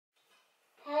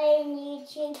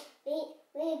teaching.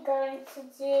 We're going to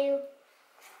do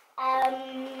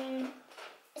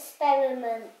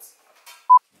experiment.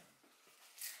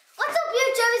 What's up,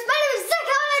 YouTubers? My name is Zach,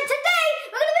 and today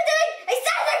we're going to be doing a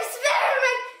science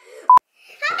experiment.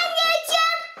 Hi,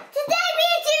 YouTube. Today we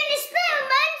are doing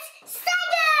experiment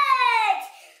standard.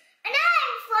 And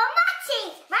I'm from Matty.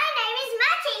 My name is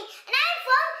Matty, and I'm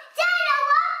from Dino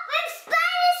with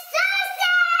Spinosaurus.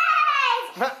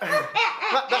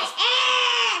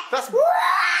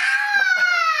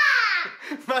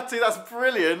 Matty, that's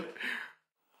brilliant.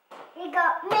 We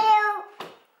got milk,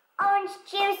 orange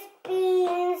juice,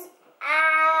 beans,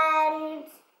 and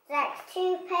like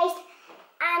toothpaste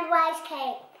and rice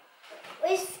cake.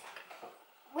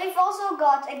 We've also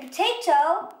got a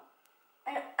potato,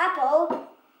 an apple,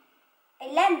 a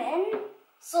lemon,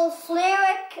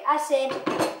 sulfuric acid,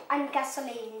 and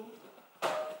gasoline.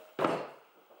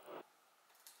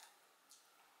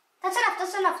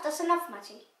 That's enough,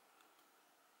 Matty.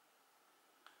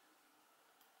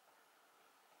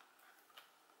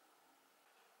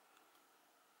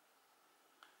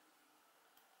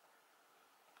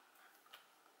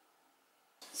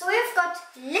 So we've got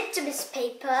litmus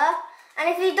paper, and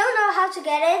if you don't know how to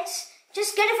get it,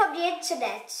 just get it from the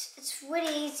internet. It's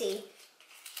really easy.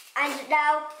 And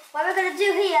now, what we're going to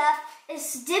do here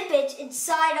is dip it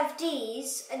inside of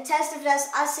these and test if there's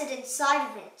acid inside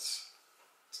of it.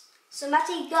 So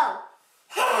Matty, go.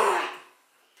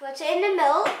 Put it in the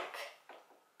milk.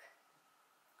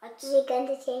 Is it going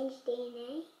to change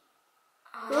DNA?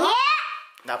 Yeah!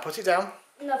 Now put it down.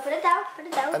 No, put it down, put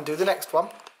it down. And do the next one.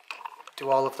 Do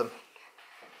all of them.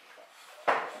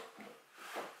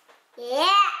 Yeah!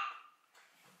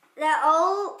 They're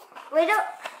all... Wait a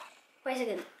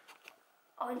second.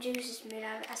 Orange juice is made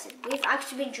out of acid. We've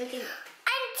actually been drinking...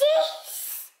 And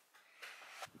this!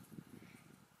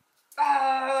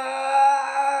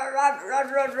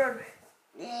 Run.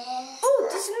 Oh,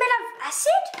 this is made out of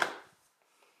acid?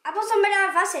 Apples are made out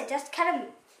of acid. That's kind of...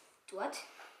 What?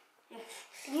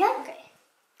 Yeah. Okay.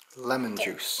 Lemon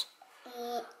juice.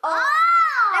 Lemon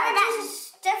juice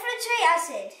is definitely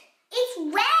acid. It's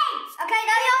red. Okay,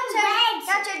 now your turn.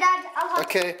 That's your dad.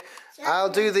 Okay, I'll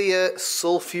do the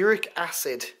sulfuric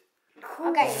acid.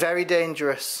 Okay. Very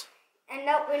dangerous. And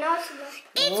no, we're not.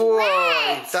 It's Whoa,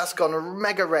 red. that's gone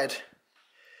mega red.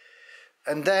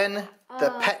 And then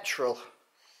the petrol.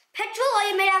 Petrol, are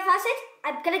you made out of acid?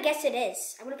 I'm gonna guess it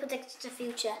is. I'm gonna predict the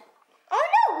future. Oh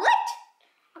no, what?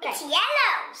 Okay. It's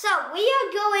yellow. So we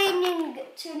are going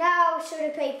to now show the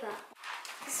paper.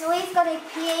 So we've got a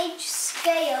pH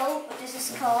scale, what this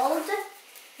is called.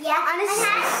 Yeah, and it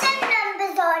has some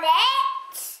numbers on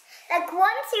it. Like 1,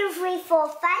 2, 3, 4,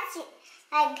 5, 6.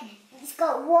 Like it's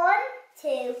got 1,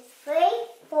 2, 3,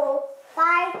 4,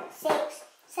 5, 6,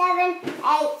 7,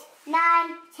 8,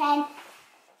 9, 10,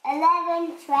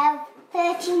 11, 12,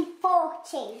 13,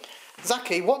 14.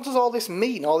 Zaki, what does all this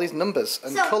mean, all these numbers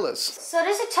and colours? So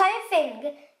this entire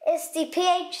thing is the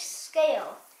pH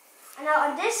scale. And now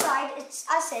on this side it's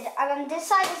acid, and on this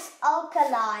side it's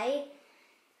alkali.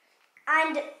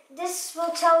 And this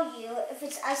will tell you if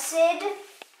it's acid.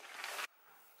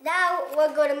 Now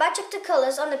we're going to match up the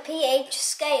colours on the pH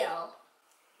scale.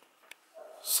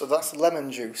 So that's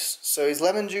lemon juice. So is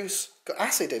lemon juice got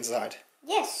acid inside?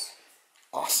 Yes.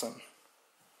 Awesome.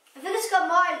 I think it's got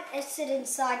more acid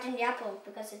inside than the apple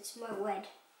because it's more red.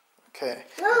 Okay.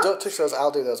 Look. Don't touch those,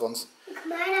 I'll do those ones.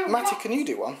 Matty, can you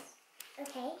do one?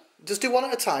 Okay. Just do one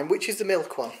at a time. Which is the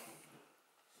milk one?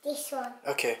 This one.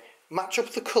 Okay. Match up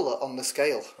the colour on the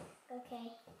scale.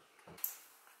 Okay.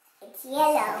 It's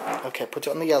yellow. Okay, put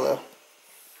it on the yellow.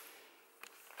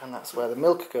 And that's where the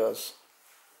milk goes.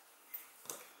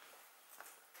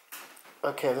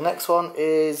 Okay, the next one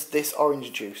is this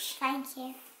orange juice. Thank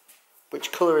you.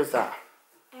 Which colour is that?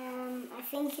 I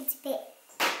think it's a bit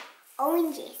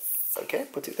oranges. Okay,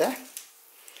 put it there.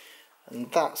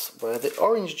 And that's where the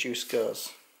orange juice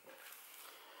goes.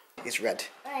 It's red.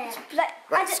 It's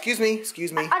Right, excuse me. I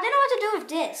don't know what to do with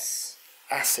this.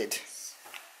 Acid.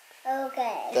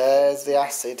 Okay. There's the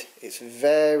acid. It's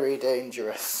very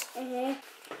dangerous.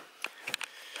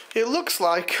 It looks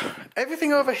like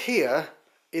everything over here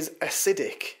is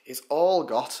acidic. It's all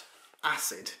got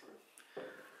acid.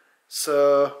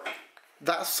 So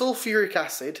that's sulfuric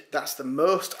acid. That's the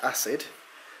most acid.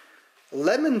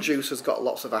 Lemon juice has got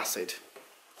lots of acid.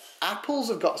 Apples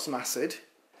have got some acid.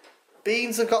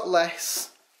 Beans have got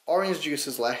less. Orange juice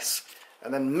has less.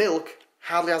 And then milk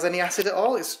hardly has any acid at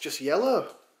all. It's just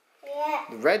yellow. Yeah.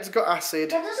 The red's got acid.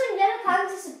 But doesn't yellow count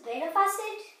as a bit of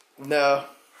acid? No.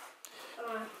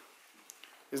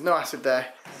 There's no acid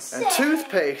there. And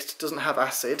toothpaste doesn't have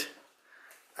acid.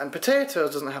 And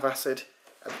potatoes doesn't have acid.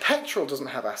 And petrol doesn't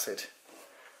have acid.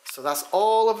 So that's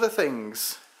all of the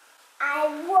things. I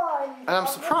won. And I'm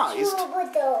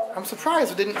surprised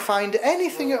we didn't find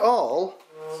anything at all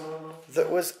that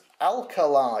was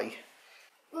alkali.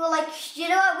 We were like, you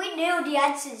know what, we knew the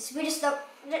answers. We just thought,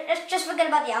 let's just forget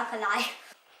about the alkali.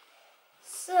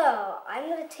 So, I'm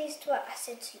going to taste what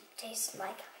acid tastes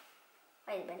like.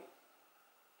 Wait a minute.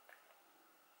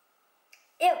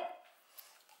 Ew.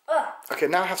 Ugh. Okay,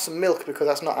 now have some milk because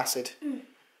that's not acid.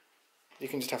 You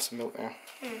can just have some milk now.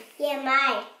 Yeah,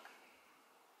 mine.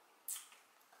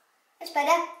 That's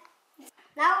better.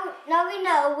 Now we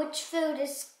know which food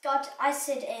has got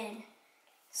acid in.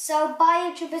 So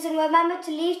bye YouTubers, and remember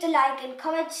to leave the like and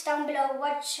comments down below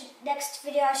what next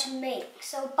video I should make.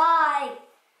 So bye.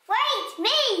 Wait,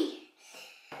 me!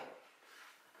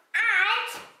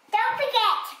 And don't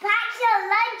forget to pack your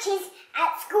lunches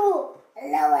at school.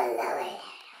 Lower.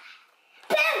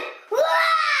 Boom! Wah!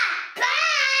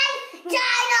 Bye!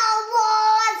 Dino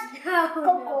Wars! Go.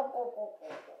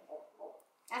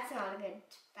 That's not a good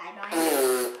bye-bye.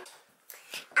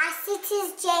 Acid is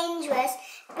dangerous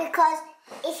because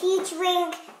if you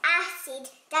drink acid,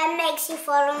 that makes you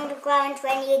fall on the ground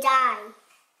when you die.